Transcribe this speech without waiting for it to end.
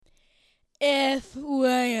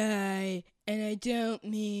FYI, and I don't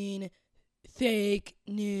mean fake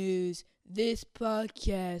news, this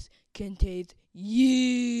podcast contains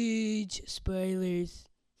huge spoilers.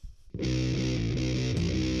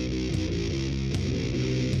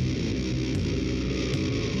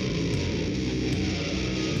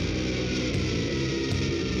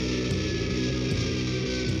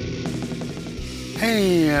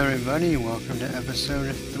 Hey everybody, welcome to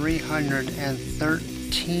episode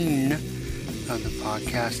 313 of the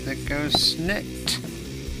podcast that goes snikt.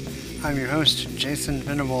 I'm your host, Jason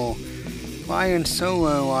Venable, flying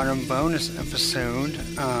solo on a bonus episode.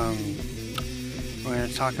 We're going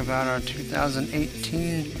to talk about our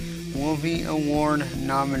 2018 Wolvie Award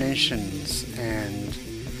nominations, and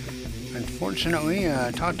unfortunately,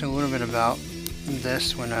 I talked a little bit about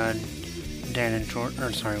this when when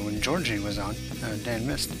Georgie was on. Dan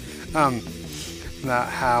missed. About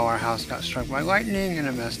how our house got struck by lightning and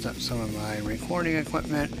it messed up some of my recording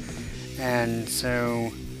equipment. And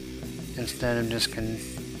so instead of just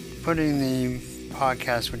putting the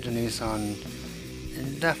podcast with Denise on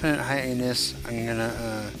indefinite hiatus, I'm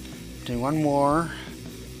gonna do one more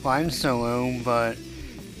flying solo. But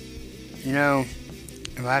you know,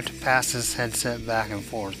 if I have to pass this headset back and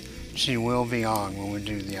forth, she will be on when we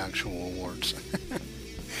do the actual awards.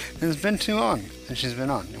 It's been too long since she's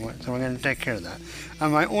been on, so we're going to take care of that.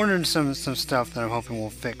 I ordered some stuff that I'm hoping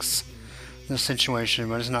will fix the situation,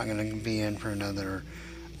 but it's not going to be in for another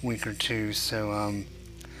week or two, so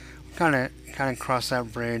kind of cross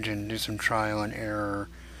that bridge and do some trial and error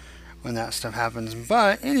when that stuff happens.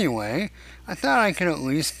 But anyway, I thought I could at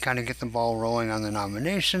least kind of get the ball rolling on the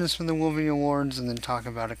nominations for the Wolvie Awards and then talk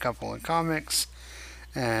about a couple of comics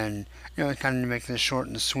and, you know, kind of make this short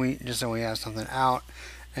and sweet just so we have something out.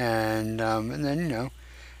 And then, you know,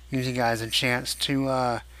 give you guys a chance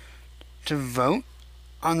to vote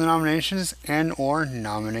on the nominations and or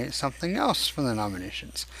nominate something else for the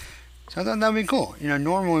nominations. So I thought that'd be cool. You know,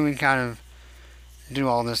 normally we kind of do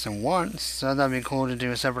all this in once, so that'd be cool to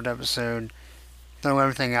do a separate episode, throw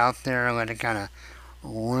everything out there, let it kind of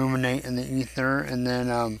ruminate in the ether, and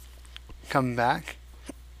then come back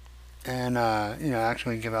and, you know,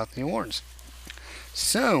 actually give out the awards.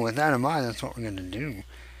 So, with that in mind, that's what we're going to do.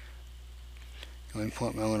 Let me pull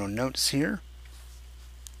up my little notes here.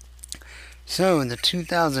 So, the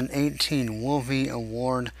 2018 Wolvie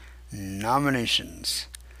Award nominations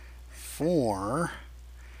for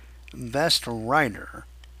Best Writer.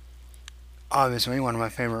 Obviously, one of my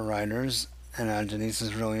favorite writers, and Denise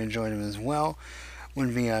has really enjoyed him as well,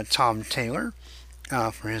 would be Tom Taylor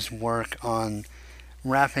for his work on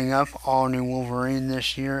wrapping up All New Wolverine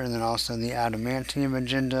this year, and then also the Adamantium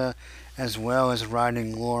Agenda, as well as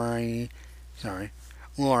writing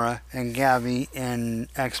Laura and Gabby in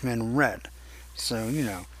X-Men Red. So, you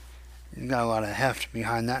know, you got a lot of heft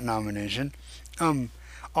behind that nomination.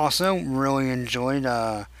 Also, really enjoyed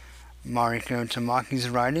Mariko Tamaki's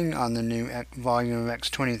writing on the new volume of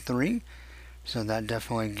X-23. So that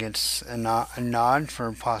definitely gets a nod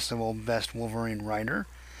for possible Best Wolverine Writer.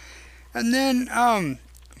 And then,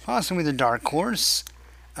 possibly the dark horse,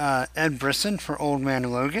 Ed Brisson for Old Man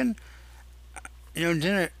Logan. You know,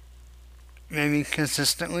 didn't maybe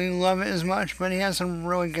consistently love it as much, but he has some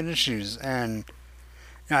really good issues. And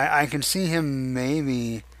you know, I can see him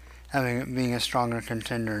maybe being a stronger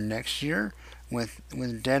contender next year with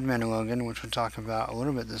Dead Man Logan, which we'll talk about a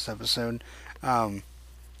little bit this episode.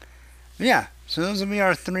 Yeah, so those will be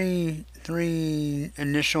our three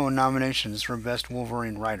initial nominations for Best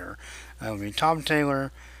Wolverine Writer. It will be Tom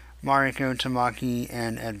Taylor, Mariko Tamaki,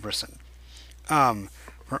 and Ed Brisson.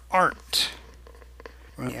 For art,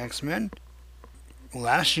 for the X-Men,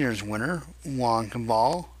 last year's winner, Juan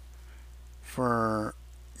Cabal, for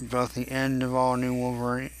both the end of All New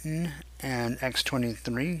Wolverine and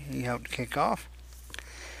X-23, he helped kick off.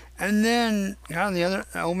 And then, kind of the other,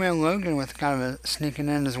 Old Man Logan with kind of a sneaking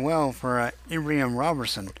in as well for Iriam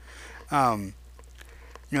Robertson. You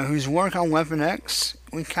know, whose work on Weapon X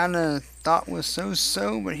we kind of thought was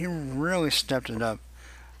so-so, but he really stepped it up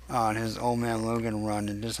on his Old Man Logan run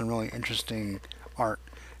and did some really interesting art.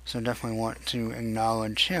 So definitely want to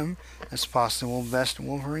acknowledge him as possible Best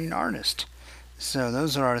Wolverine Artist. So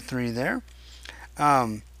those are our three there.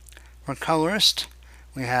 For colorist,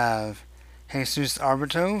 we have Jesus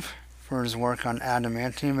Arbitov for his work on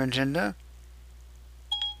Adamantium Agenda.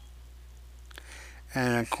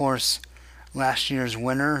 And of course, last year's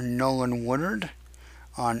winner, Nolan Woodard,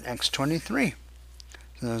 on X-23.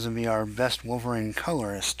 So those will be our Best Wolverine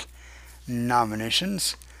Colorist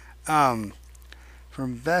nominations. For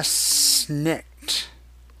Best Snikt,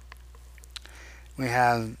 we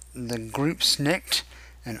have the group Snikt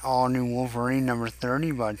an all-new Wolverine number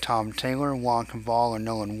 30 by Tom Taylor, Juan Cabal, and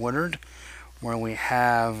Nolan Woodard, where we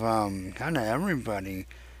have kind of everybody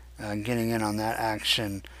getting in on that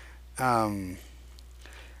action. We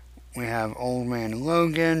have Old Man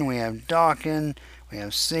Logan, we have Daken, we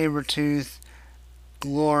have Sabretooth,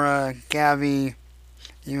 Laura, Gabby,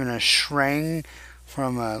 even a Shrang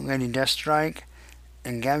from Lady Deathstrike.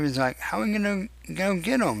 And Gabby's like, how are we going to go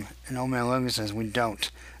get them? And Old Man Logan says, we don't.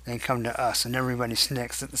 They come to us, and everybody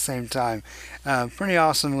snicks at the same time. Pretty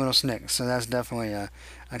awesome little snick, so that's definitely a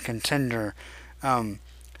contender.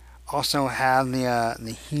 Also have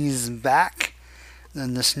the He's Back,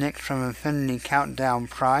 the snick from Infinity Countdown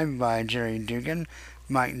Prime by Jerry Dugan,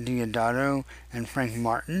 Mike Diodato, and Frank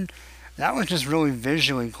Martin. That was just really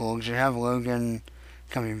visually cool, because you have Logan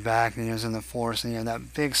coming back, and he was in the forest, and you have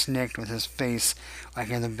that big snick with his face, like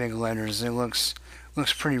in the big letters. It looks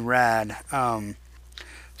pretty rad.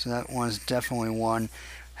 So that one's definitely one.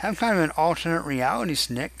 Have kind of an alternate reality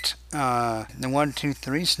snicked. The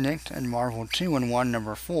 1-2-3 snicked in Marvel 2-in-1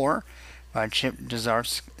 number 4 by Chip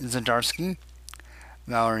Zdarsky,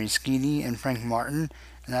 Valerie Skeety, and Frank Martin.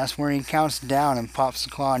 And that's where he counts down and pops the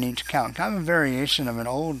claw in each count. Kind of a variation of an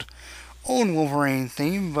old Wolverine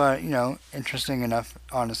theme, but, interesting enough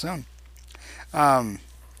on its own. And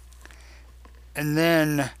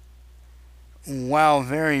then, while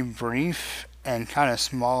very brief and kind of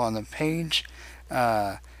small on the page,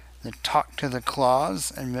 the Talk to the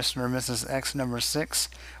Claws and Mr. and Mrs. X number 6,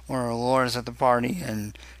 where Laura's at the party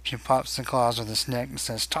and she pops the claws with a snick and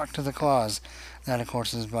says, talk to the claws. That, of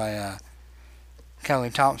course, is by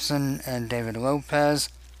Kelly Thompson and David Lopez.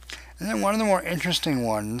 And then one of the more interesting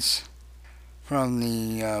ones from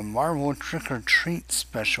the Marvel Trick or Treat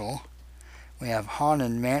special, we have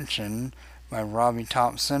Haunted Mansion by Robbie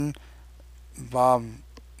Thompson, Bob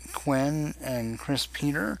Quinn, and Chris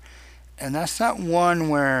Peter. And that's that one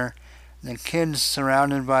where the kid's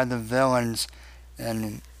surrounded by the villains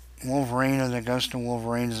and Wolverine, or the ghost of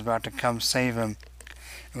Wolverine, is about to come save him.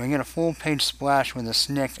 And we get a full page splash with a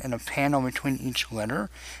snick and a panel between each letter.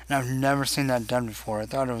 And I've never seen that done before. I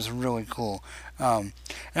thought it was really cool. And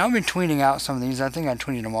I'll be tweeting out some of these. I think I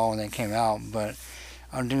tweeted them all when they came out, but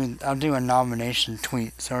I'll do a nomination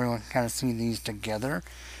tweet so everyone can kind of see these together.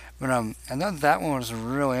 But I thought that one was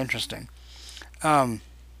really interesting. And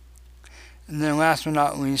then last but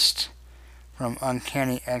not least, from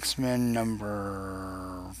Uncanny X-Men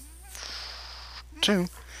number 2,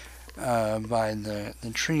 by the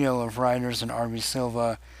trio of writers and R.B.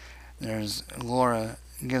 Silva. There's Laura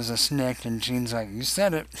gives a snick, and Jean's like, you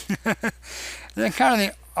said it. Then kind of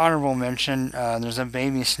the honorable mention, there's a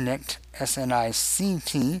baby snicked,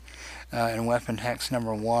 SNICT, in Weapon Hex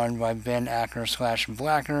number 1 by Ben Acker /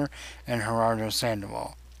 Blacker and Gerardo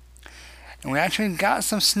Sandoval. And we actually got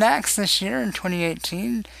some snacks this year in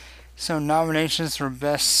 2018. So nominations for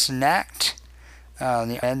Best Snacked.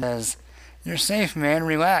 The end says, you're safe, man,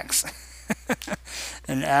 relax.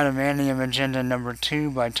 And Adamantium Agenda number 2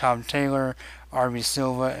 by Tom Taylor, R.B.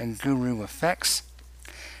 Silva, and Guru Effects.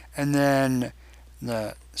 And then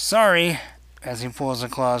the sorry, as he pulls the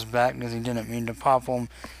claws back because he didn't mean to pop them.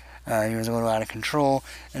 He was a little out of control.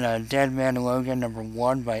 And Dead Man Logan number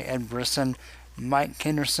 1 by Ed Brisson, Mike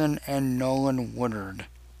Kinderson, and Nolan Woodard.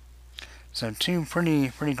 So 2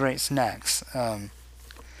 pretty great snacks.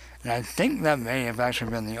 And I think that may have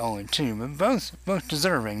actually been the only 2, but both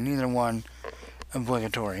deserving, neither one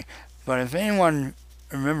obligatory. But if anyone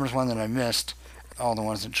remembers one that I missed, all the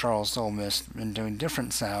ones that Charles Soule missed and doing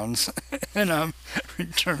different sounds in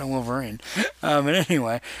Return of Wolverine. But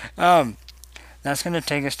anyway, that's going to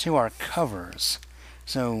take us to our covers.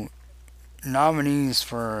 So, nominees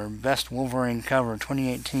for Best Wolverine Cover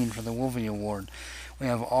 2018 for the Wolvie Award. We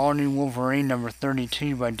have All New Wolverine number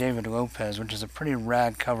 32 by David Lopez, which is a pretty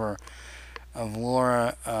rad cover of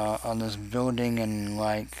Laura on this building in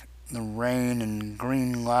like the rain and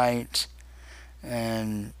green light.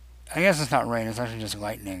 And I guess it's not rain, it's actually just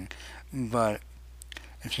lightning. But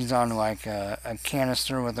and she's on like a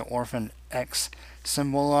canister with the Orphan X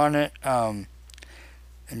symbol on it. And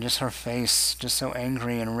just her face, just so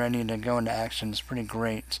angry and ready to go into action, is pretty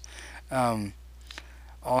great.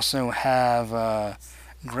 Also have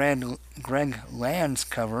Greg Land's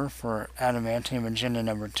cover for Adamantium Agenda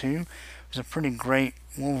number 2. It's a pretty great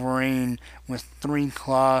Wolverine with 3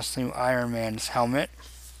 claws through Iron Man's helmet.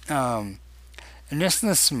 And just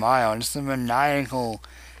the smile, just the maniacal,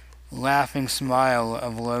 laughing smile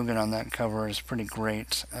of Logan on that cover is pretty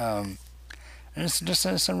great. And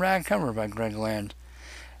it's a rad cover by Greg Land.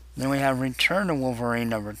 Then we have Return to Wolverine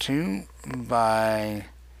number 2 by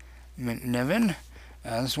McNiven,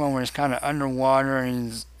 This one where he's kind of underwater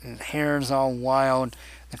and his hair is all wild.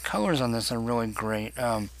 The colors on this are really great.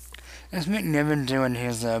 It's McNiven doing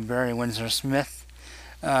his Barry Windsor Smith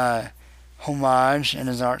homage in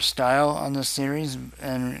his art style on this series,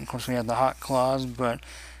 and of course we have the hot claws, but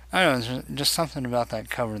I don't know, there's just something about that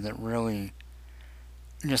cover that really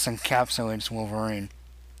just encapsulates Wolverine.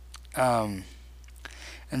 Um,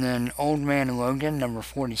 and then Old Man Logan, number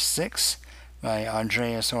 46, by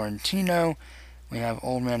Andrea Sorrentino. We have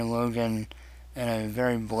Old Man Logan in a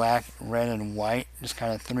very black, red, and white, just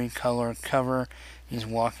kind of three-color cover. He's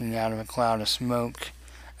walking out of a cloud of smoke.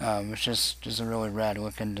 It's just a really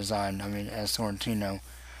rad-looking design. I mean, as Sorrentino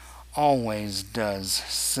always does.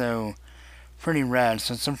 So, pretty rad.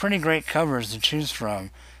 So, some pretty great covers to choose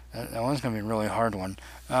from. That one's going to be a really hard one.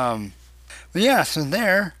 But yeah, so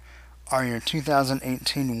there are your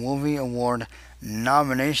 2018 Wolvie Award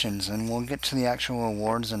nominations, and we'll get to the actual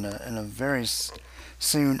awards in a very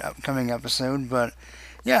soon upcoming episode. But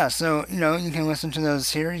yeah, so you can listen to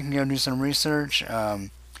those here. You can go do some research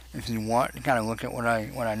if you want to kind of look at what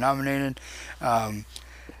I nominated. Like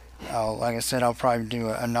I said, I'll probably do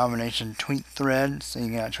a nomination tweet thread, so you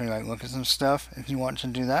can actually look at some stuff if you want to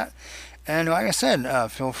do that. And like I said,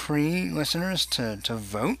 feel free, listeners, to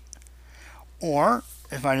vote. Or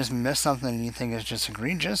if I just missed something you think is just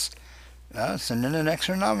egregious, send in an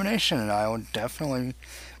extra nomination, and I would definitely,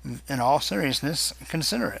 in all seriousness,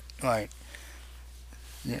 consider it.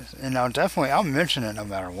 Yes, and I'll mention it no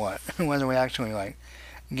matter what, whether we actually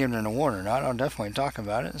give it an award or not. I'll definitely talk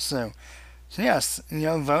about it. So yes,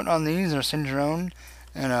 vote on these or send your own,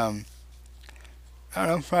 and I don't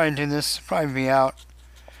know, probably be out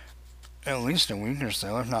at least a week or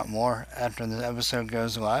so, if not more, after the episode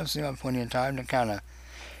goes live, so you'll have plenty of time to kind of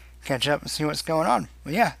catch up and see what's going on.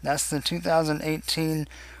 But yeah, that's the 2018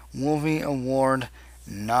 Wolvie Award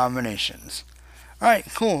nominations. Alright,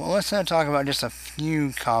 cool. Well, let's talk about just a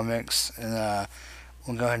few comics, and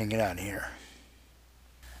we'll go ahead and get out of here.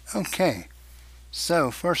 Okay,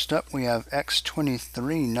 so first up we have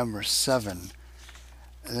X-23 number 7.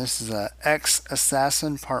 This is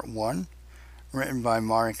X-Assassin Part 1. Written by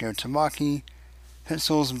Mariko Tamaki,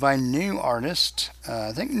 pencils by new artist,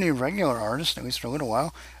 I think new regular artist, at least for a little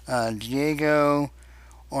while, Diego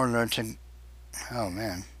Orlarte. Oh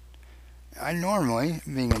man, I normally,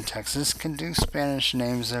 being in Texas, can do Spanish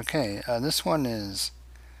names okay. This one is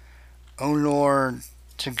Olor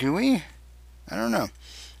Tegui? I don't know.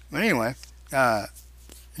 But anyway,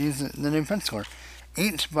 he's the new penciler.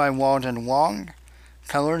 Inked by Walden Wong,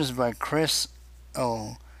 colors by Chris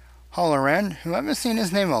O'Halloran, who I've been seeing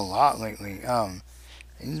his name a lot lately.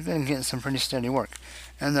 He's been getting some pretty steady work.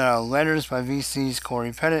 And then letters by VC's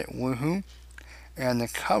Corey Pettit, woohoo. And the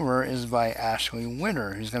cover is by Ashley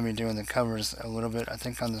Witter, who's going to be doing the covers a little bit, I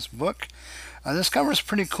think, on this book. This cover is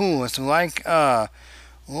pretty cool. It's like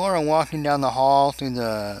Laura walking down the hall through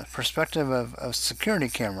the perspective of a security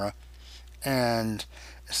camera. And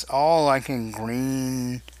it's all in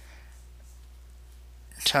green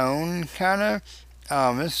tone, kind of.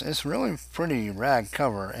 It's really pretty rad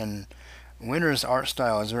cover, and Winter's art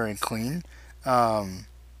style is very clean. Very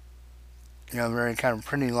kind of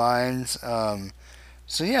pretty lines.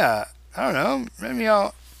 So yeah, I don't know. Maybe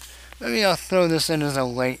I'll throw this in as a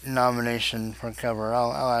late nomination for cover.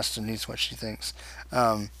 I'll ask Denise what she thinks.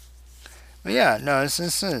 But yeah, no,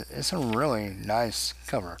 it's a really nice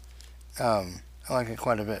cover. I like it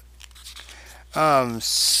quite a bit.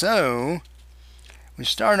 So we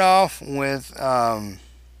start off with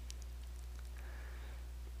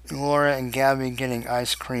Laura and Gabby getting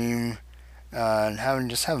ice cream and having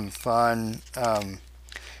fun. And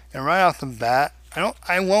right off the bat, I don't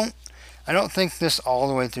think this all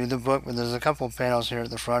the way through the book, but there's a couple of panels here at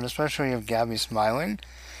the front, especially of Gabby smiling,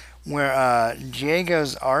 where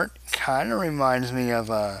Diego's art kind of reminds me of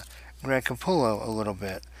Greg Capullo a little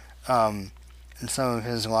bit, and some of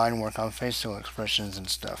his line work on facial expressions and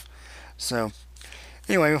stuff. So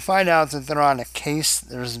anyway, we find out that they're on a case.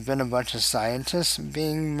 There's been a bunch of scientists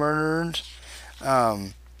being murdered.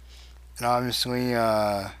 And obviously,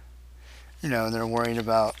 they're worried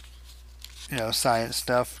about, science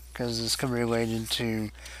stuff, because this could be related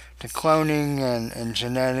to cloning and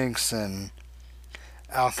genetics and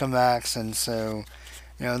Alchemax. And so,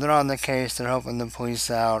 they're on the case. They're helping the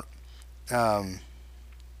police out. The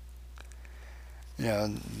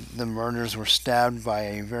murders were stabbed by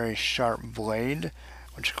a very sharp blade,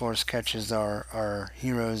 which of course catches our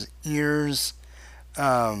hero's ears.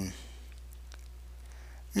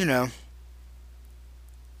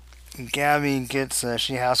 Gabby gets,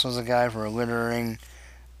 she hassles a guy for littering.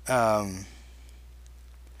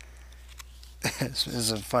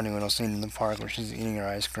 It's a funny little scene in the park where she's eating her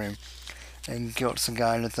ice cream and guilts the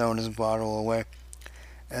guy into throwing his bottle away.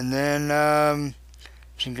 And then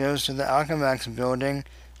she goes to the Alchemax building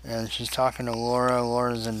and she's talking to Laura.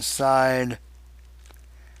 Laura's inside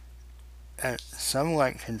at some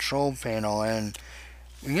like control panel, and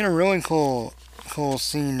we get a really cool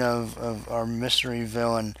scene of our mystery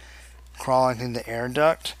villain crawling through the air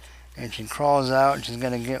duct, and she crawls out and she's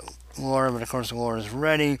gonna get Laura, but of course Laura's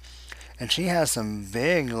ready, and she has some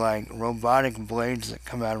big like robotic blades that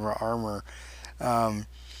come out of her armor. Um,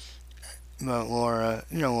 but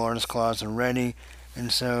Laura's claws are ready,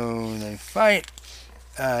 and so they fight.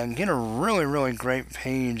 Get a really great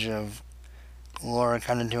page of Laura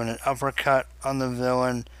kind of doing an uppercut on the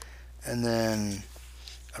villain, and then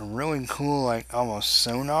a really cool, like almost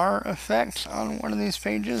sonar effect on one of these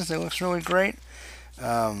pages that looks really great.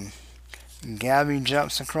 Um, Gabby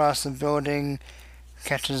jumps across the building,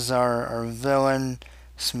 catches our villain,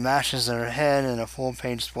 smashes her head in a full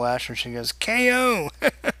page splash where she goes KO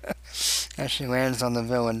as she lands on the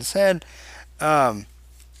villain's head.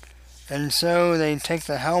 And so they take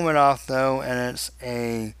the helmet off though, and it's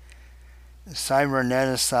a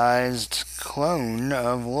cyberneticized clone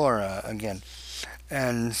of Laura again.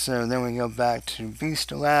 And so then we go back to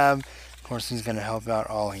Beast Lab. Of course, he's going to help out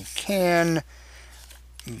all he can.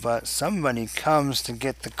 But somebody comes to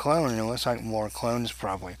get the clone, and it looks like more clones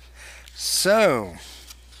probably. So,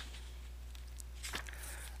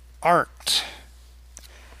 art.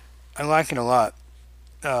 I like it a lot.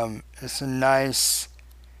 It's a nice,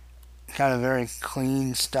 kind of very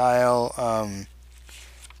clean style.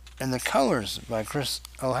 And the colors by Chris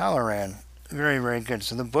O'Halloran, very good.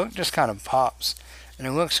 So the book just kind of pops, and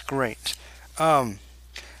it looks great.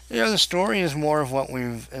 The story is more of what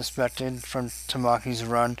we've expected from Tamaki's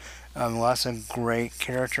run. Lots of great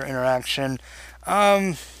character interaction.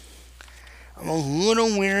 I'm a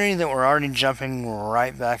little weary that we're already jumping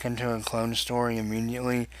right back into a clone story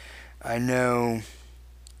immediately. I know,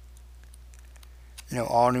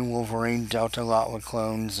 All New Wolverine dealt a lot with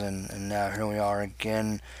clones, and now here we are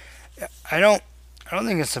again. I don't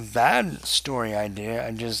think it's a bad story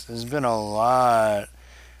idea. There's been a lot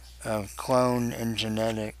of clone and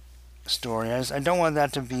genetic stories. I don't want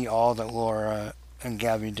that to be all that Laura and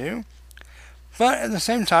Gabby do. But at the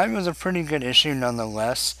same time, it was a pretty good issue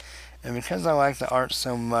nonetheless. And because I like the art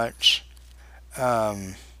so much,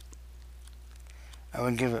 I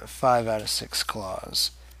would give it 5 out of 6 claws.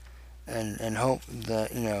 And hope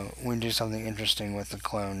that, we do something interesting with the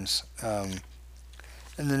clones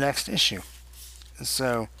in the next issue.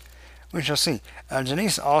 So, we shall see.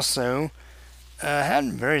 Denise also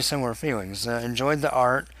had very similar feelings. Enjoyed the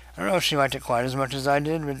art. I don't know if she liked it quite as much as I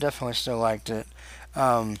did, but definitely still liked it.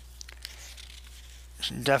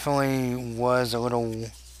 She definitely was a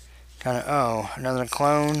little kind of, another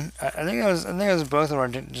clone. I think it was both of our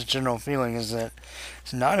general feeling is that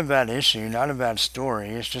it's not a bad issue, not a bad story.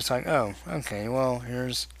 It's just like, oh, okay, well,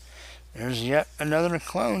 here's yet another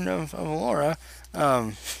clone of Laura.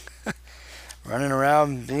 Running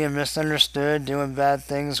around, being misunderstood, doing bad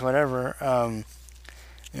things, whatever. And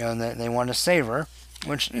they want to save her,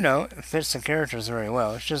 which fits the characters very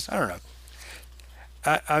well. It's just I don't know.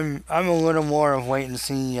 I'm a little more of wait and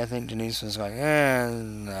see. I think Denise was like, I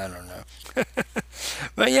don't know.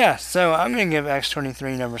 But yeah, so I'm gonna give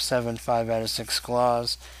X-23 number 7 5 out of 6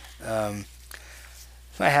 claws.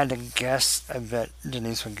 If I had to guess, I bet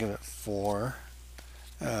Denise would give it 4.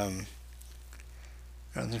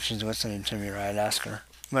 I don't think she's listening to me, right? I'd ask her.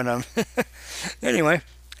 But anyway,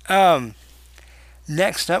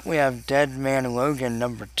 next up we have Dead Man Logan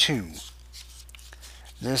number 2.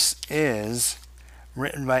 This is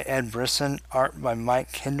written by Ed Brisson, art by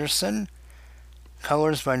Mike Henderson,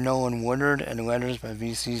 colors by Nolan Woodard, and letters by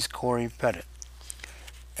VC's Corey Pettit.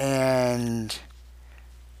 And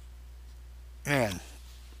man,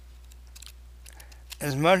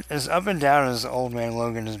 as much as up and down as Old Man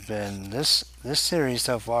Logan has been, this series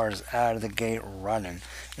so far is out of the gate running.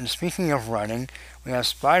 And speaking of running, we have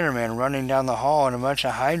Spider-Man running down the hall, and a bunch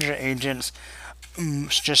of Hydra agents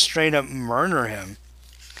just straight up murder him.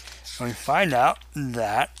 And we find out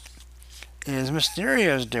that is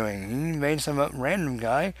Mysterio's doing. He made some random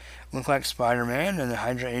guy look like Spider-Man, and the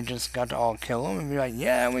Hydra agents got to all kill him and be like,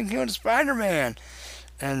 yeah, we killed Spider-Man.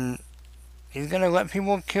 And he's going to let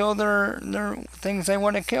people kill their things they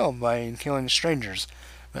want to kill by killing strangers,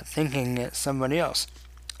 but thinking it's somebody else.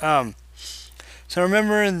 So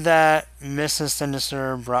remember that Mrs.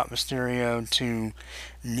 Sinister brought Mysterio to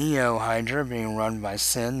Neo Hydra, being run by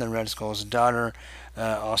Sin, the Red Skull's daughter.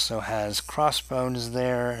 Also has Crossbones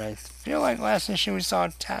there. And I feel like last issue we saw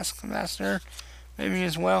Taskmaster, maybe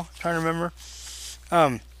as well. Trying to remember.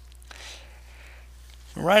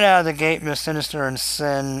 Right out of the gate, Miss Sinister and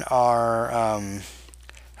Sin are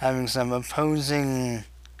having some opposing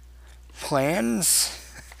plans.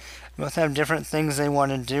 Both have different things they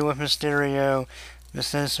want to do with Mysterio. Miss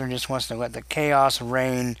Sinister just wants to let the chaos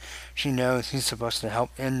reign. She knows he's supposed to help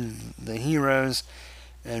end the heroes.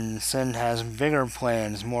 And Sin has bigger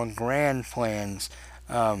plans, more grand plans.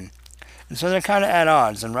 And so they're kind of at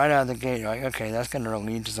odds. And right out of the gate, you're like, okay, that's going to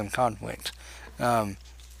lead to some conflict. And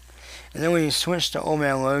then when you switch to Old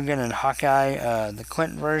Man Logan and Hawkeye, the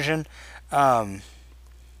Clint version, and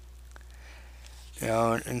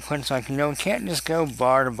Clint's like, we can't just go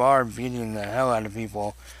bar to bar beating the hell out of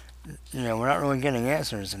people. We're not really getting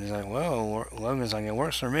answers. And he's like, whoa, Logan's like, it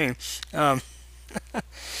works for me. And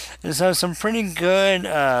so some pretty good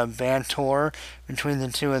banter between the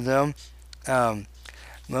two of them.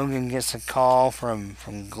 Logan gets a call from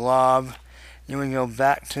Glob. Then we go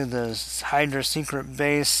back to the Hydra secret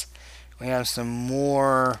base. We have some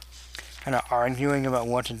more kind of arguing about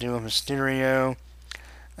what to do with Mysterio.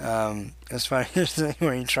 It's funny, here's the thing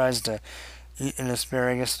where he tries to eat an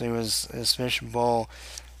asparagus through his fish bowl,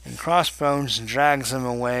 and Crossbones drags him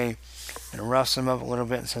away and roughs him up a little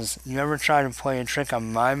bit and says, you ever try to play a trick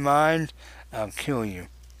on my mind? I'll kill you.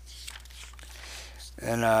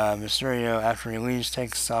 And Mysterio, after he leaves,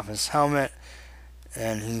 takes off his helmet,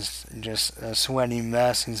 and he's just a sweaty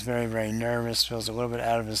mess. He's very, very nervous, feels a little bit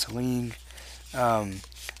out of his league.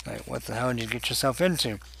 Like, what the hell did you get yourself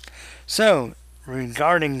into? So,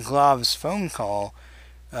 regarding Glob's phone call,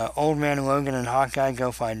 Old Man Logan and Hawkeye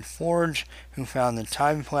go find Forge, who found the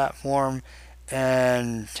time platform,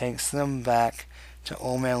 and takes them back to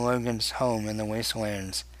Old Man Logan's home in the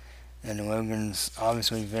Wastelands. And Logan's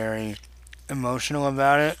obviously very emotional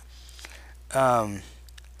about it.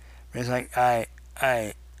 He's like, I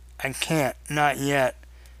can't, not yet.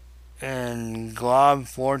 And Glob,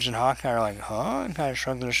 Forge, and Hawkeye are like, huh? And kind of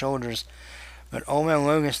shrug their shoulders. But Old Man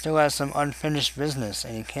Logan still has some unfinished business,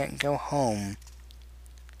 and he can't go home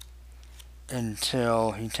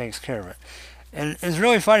until he takes care of it. And it's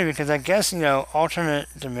really funny because I guess, alternate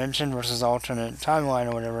dimension versus alternate timeline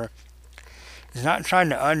or whatever is not trying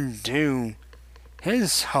to undo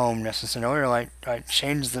his home necessarily, or like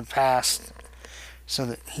change the past so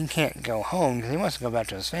that he can't go home because he wants to go back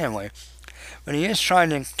to his family. But he is trying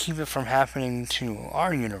to keep it from happening to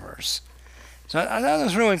our universe. So I thought that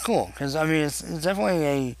was really cool because, it's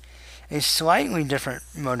definitely a slightly different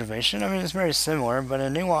motivation. It's very similar, but a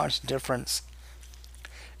nuanced difference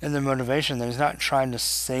in the motivation that he's not trying to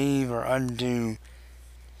save or undo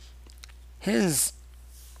his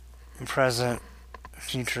present,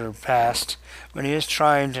 future, past, but he is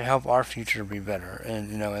trying to help our future be better,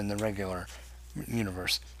 and in the regular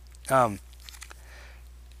universe. So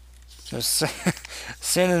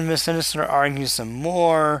Sin and Miss Sinister argue some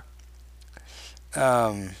more.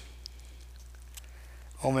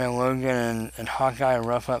 Old Man Logan and Hawkeye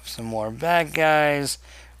rough up some more bad guys,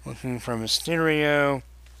 looking for Mysterio.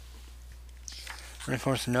 And of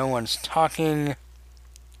course, no one's talking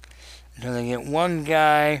until they get one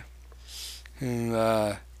guy who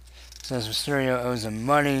says Mysterio owes him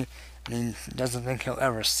money, and he doesn't think he'll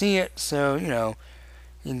ever see it, so,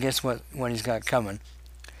 he gets what he's got coming.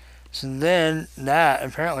 So then, that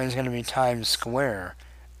apparently is going to be Times Square,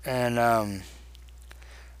 and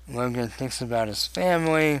Logan thinks about his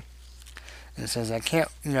family, and says, I can't,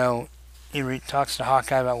 he talks to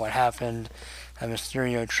Hawkeye about what happened, how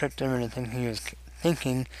Mysterio tricked him into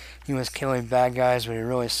thinking he was killing bad guys, but he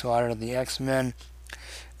really slaughtered the X-Men.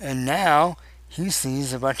 And now he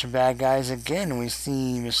sees a bunch of bad guys again. We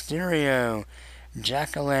see Mysterio,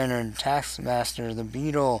 Jack-o'-lantern, Taskmaster, the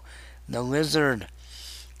Beetle, the Lizard,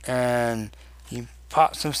 and he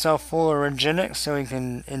pops himself full of Regenics so he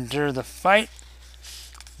can endure the fight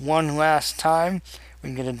one last time.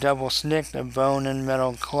 We get a double snick, a bone and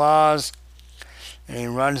metal claws, and he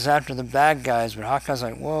runs after the bad guys, but Hawkeye's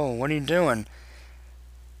like, whoa, what are you doing?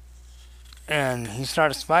 And he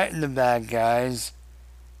starts fighting the bad guys,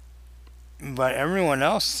 but everyone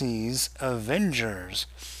else sees Avengers.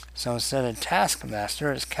 So instead of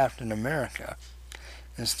Taskmaster, it's Captain America.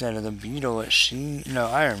 Instead of the Beetle, it's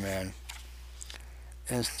Iron Man.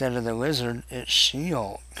 Instead of the Lizard, it's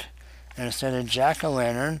She-Hulk. And instead of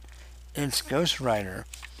Jack-o'-lantern, it's Ghost Rider.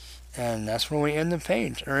 And that's where we end the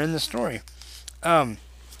page, or in the story.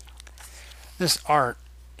 This art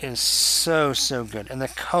is so good. And the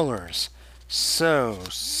colors, so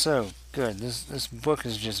good. This book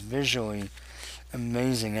is just visually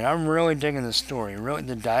amazing. And I'm really digging the story. Really,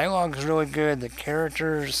 the dialogue is really good. The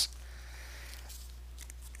characters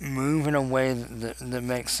move in a way that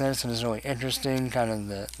makes sense and is really interesting. Kind of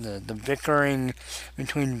the bickering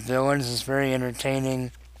between villains is very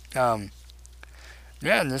entertaining. Um,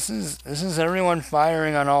 yeah, this is everyone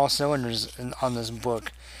firing on all cylinders on this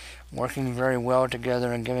book, working very well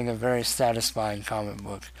together and giving a very satisfying comic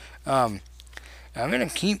book. Um, I'm gonna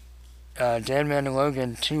keep Dead Man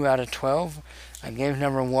Logan 2 out of 12. I gave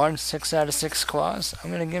number 1 6 out of 6 claws. I'm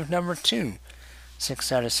gonna give number 2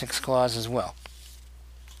 6 out of 6 claws as well.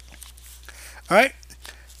 Alright,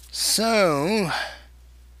 so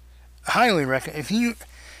highly recommend if you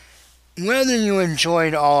whether you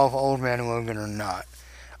enjoyed all of Old Man Logan or not.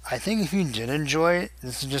 I think if you did enjoy it,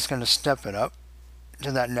 this is just going to step it up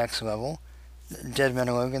to that next level. Dead Man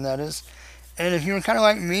Logan, that is. And if you were kind of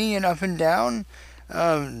like me and up and down,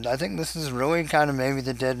 I think this is really kind of maybe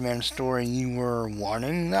the Dead Man story you were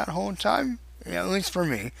wanting that whole time. Yeah, at least for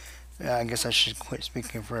me. I guess I should quit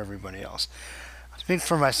speaking for everybody else. I'll speak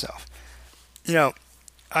for myself. You know,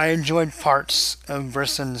 I enjoyed parts of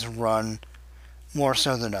Brisson's run more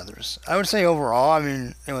so than others. I would say overall, I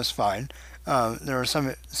mean, it was fine. There were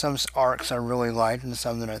some arcs I really liked and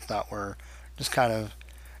some that I thought were just kind of,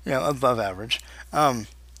 above average.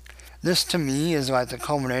 This to me is like the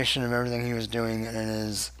culmination of everything he was doing and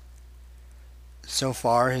is so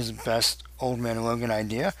far his best Old Man Logan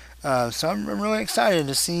idea. So I'm really excited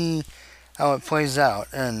to see how it plays out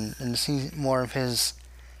and see more of his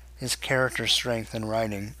character strength in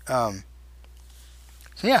writing. So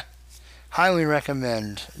yeah, highly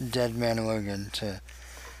recommend Dead Man Logan to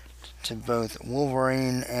both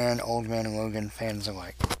Wolverine and Old Man Logan fans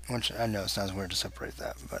alike. Which I know it sounds weird to separate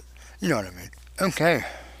that, but you know what I mean. Okay.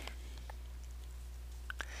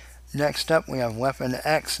 Next up, we have Weapon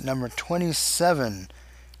X number 27,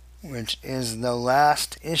 which is the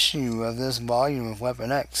last issue of this volume of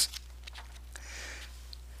Weapon X.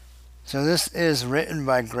 So this is written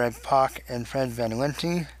by Greg Pak and Fred Van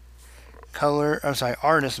Lente.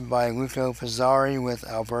 Artist by Luco Pizzari with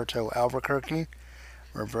Alberto Albuquerque,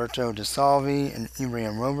 Roberto De Salvi, and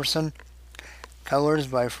Ibrahim Roberson. Colors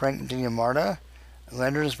by Frank Diamarta.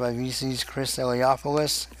 Letters by VC's Chris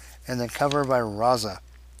Eliopoulos. And the cover by Raza.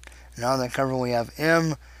 And on the cover we have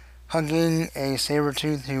M hugging a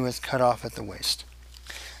Sabretooth who was cut off at the waist.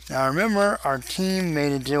 Now remember, our team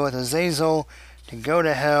made a deal with Azazel to go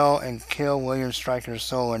to hell and kill William Stryker's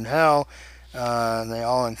soul in hell. They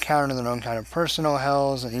all encountered their own kind of personal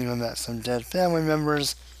hells and even met some dead family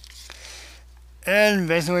members. And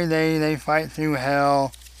basically they fight through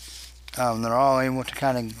hell. They're all able to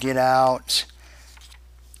kind of get out.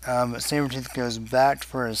 But Sabretooth goes back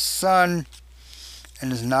for his son and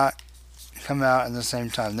does not come out at the same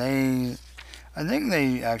time. I think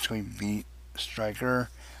they actually beat Stryker,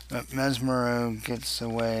 but Mesmero gets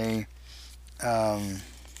away. And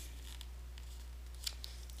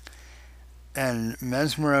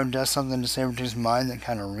Mesmero does something to Sabretooth's mind that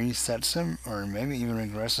kind of resets him, or maybe even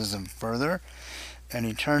regresses him further. And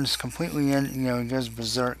he turns completely in, he goes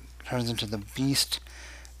berserk, turns into the beast.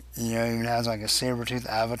 Even has like a Sabretooth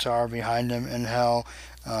avatar behind him in hell.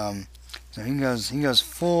 So he goes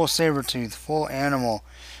full Sabretooth, full animal,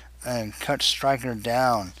 and cuts Stryker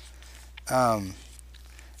down. And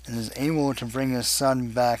is able to bring his son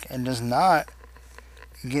back, and does not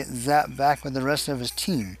get Zap back with the rest of his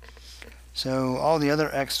team. So all the other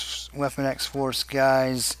Weapon X Force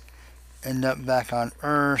guys end up back on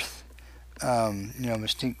Earth.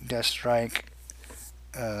 Mystique, Deathstrike,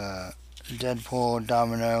 Deadpool,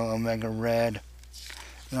 Domino, Omega Red.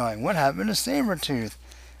 What happened to Sabretooth?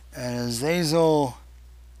 And Azazel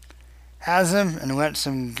has him and lets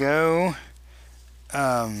him go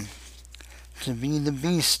to be the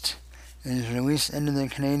Beast. And he's released into the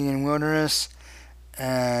Canadian wilderness.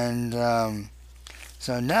 And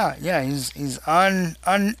so now, he's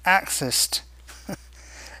unaccessed.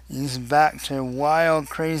 He's back to wild,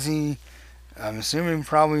 crazy, I'm assuming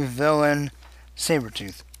probably villain,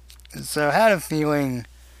 Sabretooth. So I had a feeling,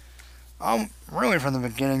 really from the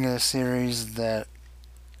beginning of the series, that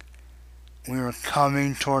we were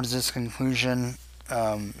coming towards this conclusion,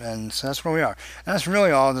 and so that's where we are. And that's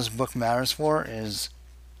really all this book matters for, is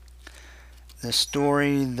the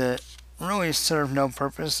story that really served no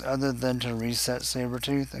purpose other than to reset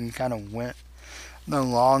Sabretooth, and kind of went the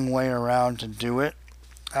long way around to do it.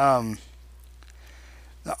 The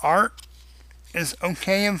art is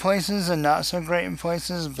okay in places and not so great in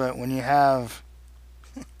places, but when you have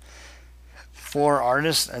 4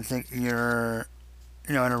 artists, I think you're,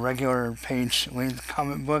 in a regular page length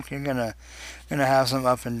comic book, you're gonna have some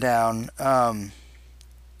up and down. So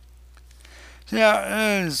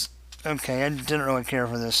yeah, it was okay. I didn't really care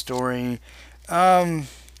for this story.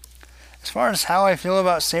 As far as how I feel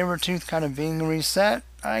about Sabretooth kind of being reset,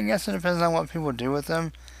 I guess it depends on what people do with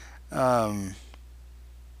them. I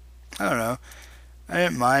don't know. I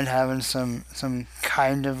didn't mind having some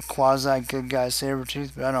kind of quasi good guy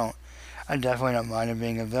Sabretooth, but I definitely don't mind him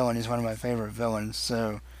being a villain. He's one of my favorite villains.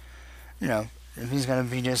 So, if he's gonna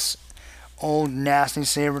be just old nasty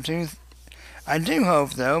Sabretooth, I do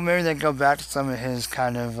hope though maybe they go back to some of his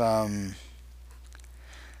kind of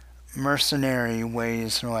mercenary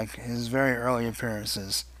ways from like his very early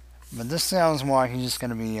appearances. But this sounds more like he's just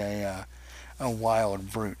gonna be a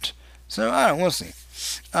wild brute. So I don't know, we'll see.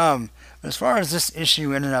 But as far as this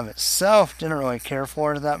issue in and of itself, didn't really care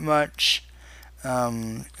for it that much.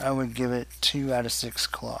 I would give it 2 out of 6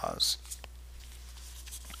 claws.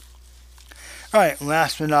 Alright,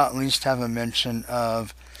 last but not least, have a mention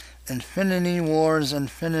of Infinity Wars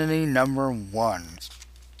Infinity number 1,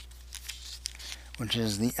 which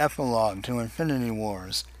is the epilogue to Infinity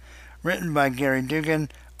Wars. Written by Gary Dugan,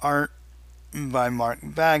 art by Mark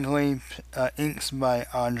Bagley, inks by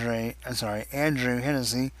Andrew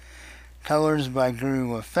Hennessy, colors by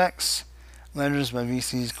Guru Effects, letters by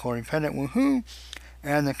VC's Corey Pettit, woohoo,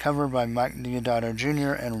 and the cover by Mike Deodato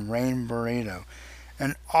Jr. and Rain Barreto.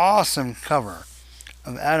 An awesome cover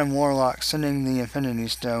of Adam Warlock sending the Infinity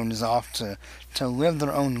Stones off to live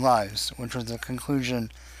their own lives, which was the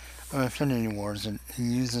conclusion of Infinity Wars. And he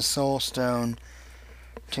used the Soul Stone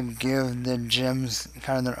to give the gems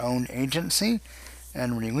kind of their own agency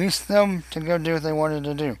and release them to go do what they wanted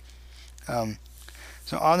to do.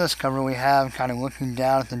 So on this cover we have kind of looking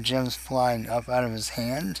down at the gems flying up out of his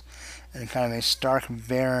hand and kind of a stark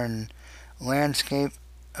barren landscape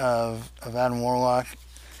of Adam Warlock,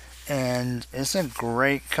 and it's a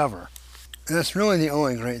great cover. And that's really the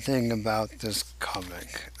only great thing about this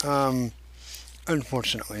comic.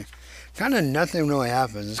 Unfortunately, kind of nothing really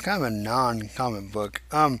happens. It's kind of a non-comic book.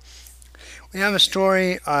 We have a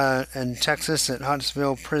story in Texas at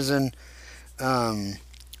Huntsville prison. A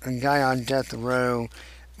guy on death row,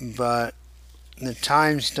 but the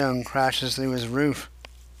time stone crashes through his roof,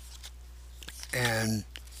 and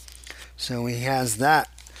so he has that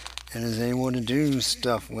and is able to do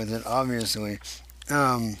stuff with it, obviously.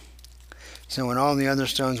 So when all the other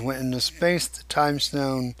stones went into space, the time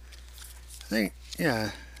stone, I think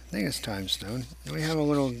it's time stone. Do we have a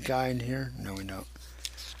little guide here? No, we don't.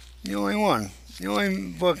 The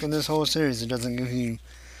only book in this whole series that doesn't give you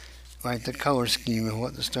like the color scheme of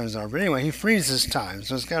what the stones are. But anyway, he freezes time,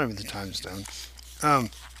 so it's got to be the time stone. And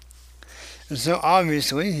so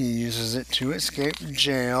obviously he uses it to escape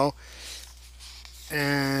jail,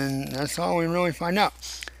 and that's all we really find out.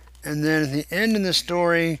 And then at the end of the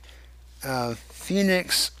story, future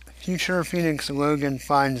Phoenix Logan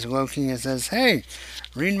finds Loki and says, "Hey,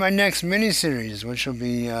 read my next miniseries," which will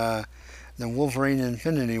be the Wolverine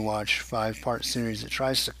Infinity Watch 5-part series. It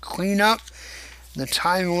tries to clean up the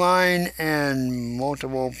timeline and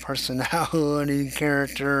multiple personality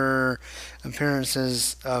character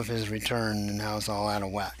appearances of his return and how it's all out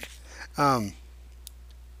of whack.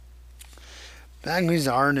 Bagley's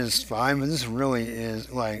art is fine, but this really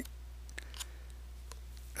is like,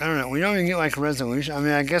 I don't know, we don't even get like a resolution. I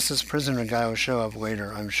mean, I guess this prisoner guy will show up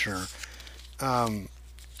later, I'm sure. But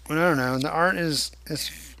I don't know, the art is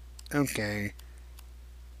okay.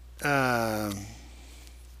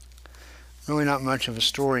 Really not much of a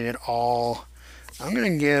story at all. I'm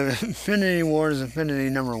going to give Infinity Wars Infinity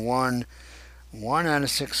number 1 out of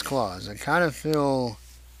 6 claws. I kind of feel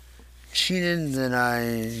cheated that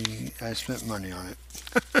I spent money on it.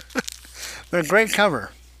 But a great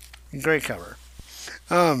cover. Great cover.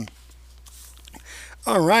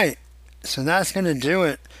 Alright. So that's going to do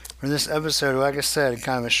it for this episode. Like I said,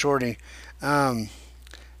 kind of a shorty. Where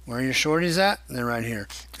are your shorties at? They're right here.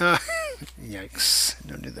 Yikes.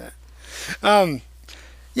 Don't do that.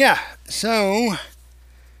 Yeah, so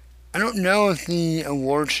I don't know if the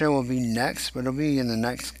award show will be next, but it'll be in the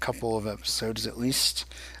next couple of episodes at least.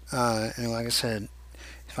 And like I said,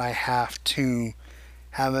 if I have to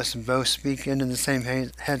have us both speak into the same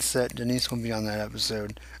headset, Denise will be on that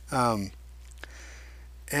episode. And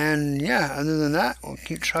yeah, other than that, we'll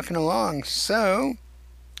keep trucking along. So,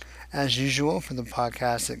 as usual, for the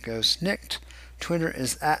podcast that goes Snicked, Twitter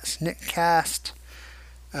is at SnickCast.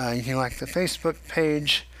 You can like the Facebook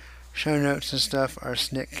page. Show notes and stuff are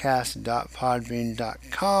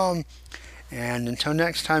snickcast.podbean.com. And until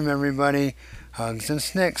next time, everybody, hugs and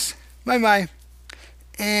snicks. Bye-bye.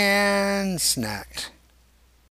 And snacked.